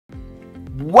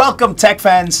Welcome, tech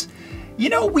fans. You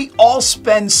know, we all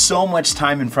spend so much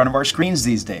time in front of our screens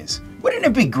these days. Wouldn't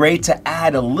it be great to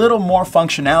add a little more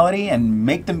functionality and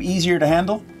make them easier to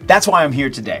handle? That's why I'm here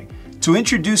today, to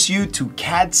introduce you to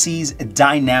Cadyce's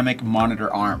Dynamic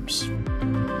Monitor Arms.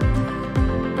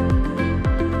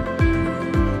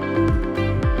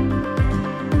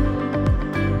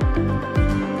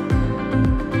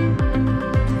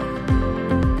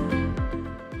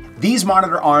 These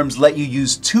monitor arms let you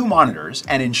use two monitors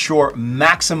and ensure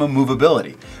maximum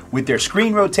movability with their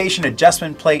screen rotation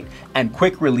adjustment plate and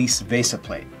quick release VESA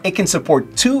plate. It can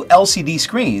support two LCD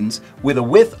screens with a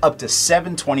width up to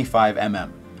 725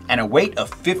 mm and a weight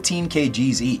of 15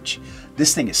 kgs each.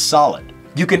 This thing is solid.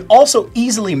 You can also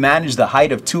easily manage the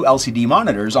height of two LCD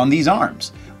monitors on these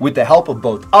arms with the help of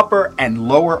both upper and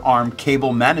lower arm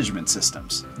cable management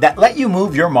systems that let you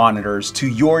move your monitors to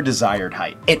your desired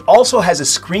height. It also has a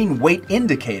screen weight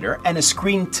indicator and a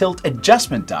screen tilt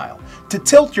adjustment dial to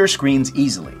tilt your screens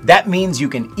easily. That means you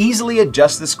can easily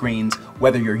adjust the screens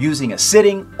whether you're using a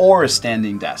sitting or a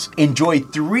standing desk. Enjoy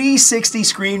 360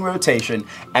 screen rotation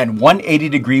and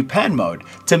 180-degree pan mode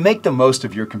to make the most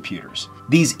of your computers.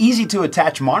 These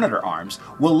easy-to-attach monitor arms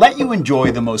will let you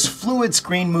enjoy the most fluid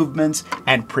screen movements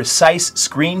and precise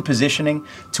screen positioning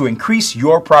to increase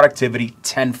your productivity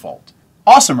tenfold.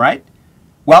 Awesome, right?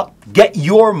 Well, get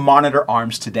your monitor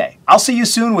arms today. I'll see you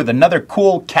soon with another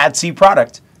cool Cadyce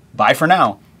product. Bye for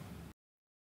now.